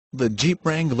The Jeep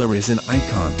Wrangler is an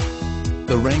icon.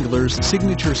 The Wrangler's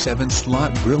signature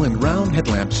 7-slot grille and round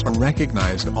headlamps are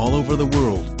recognized all over the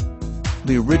world.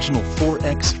 The original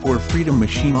 4x4 Freedom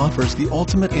machine offers the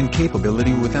ultimate in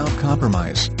capability without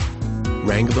compromise.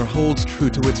 Wrangler holds true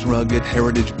to its rugged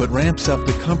heritage but ramps up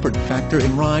the comfort factor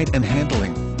in ride and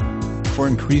handling. For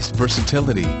increased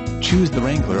versatility, choose the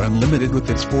Wrangler Unlimited with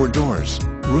its 4 doors,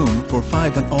 room for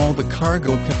 5 and all the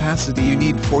cargo capacity you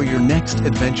need for your next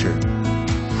adventure.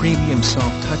 Premium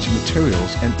soft-touch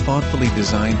materials and thoughtfully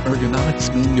designed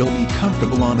ergonomics mean you'll be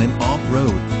comfortable on and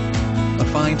off-road. A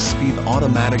 5-speed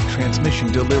automatic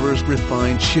transmission delivers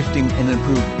refined shifting and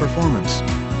improved performance.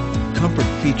 Comfort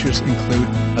features include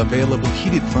available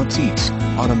heated front seats,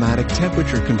 automatic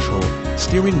temperature control,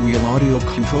 steering wheel audio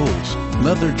controls,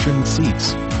 leather-trimmed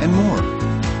seats, and more.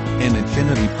 An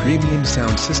Infinity Premium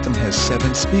sound system has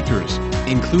 7 speakers,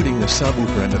 including a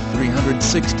subwoofer and a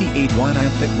 368-watt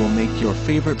amp that will make your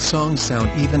favorite songs sound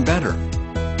even better.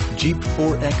 Jeep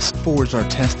 4x4s are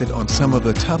tested on some of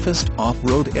the toughest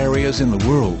off-road areas in the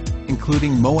world,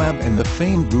 including Moab and the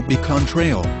famed Rubicon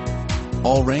Trail.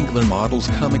 All Wrangler models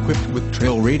come equipped with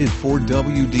trail-rated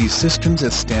 4WD systems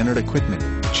as standard equipment.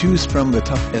 Choose from the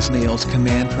tough-as-nails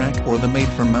Command Track or the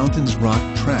Made-for-Mountains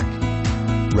Rock Track.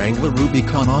 Wrangler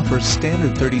Rubicon offers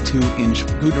standard 32-inch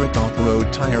Goodrich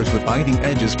off-road tires with biting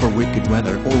edges for wicked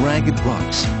weather or ragged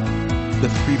rocks. The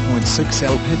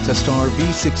 3.6L Pentastar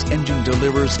V6 engine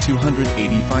delivers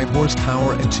 285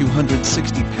 horsepower and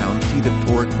 260 pound-feet of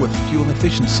torque with fuel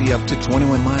efficiency up to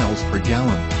 21 miles per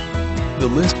gallon. The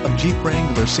list of Jeep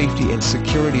Wrangler safety and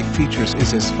security features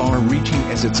is as far-reaching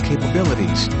as its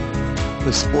capabilities.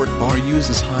 The Sport Bar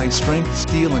uses high-strength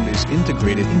steel and is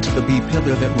integrated into the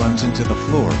B-pillar that runs into the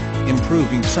floor,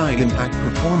 improving side impact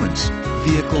performance,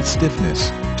 vehicle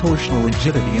stiffness, torsional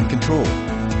rigidity and control.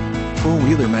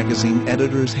 4-Wheeler magazine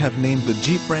editors have named the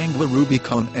Jeep Wrangler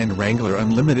Rubicon and Wrangler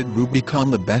Unlimited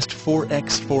Rubicon the best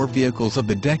 4x4 vehicles of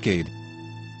the decade.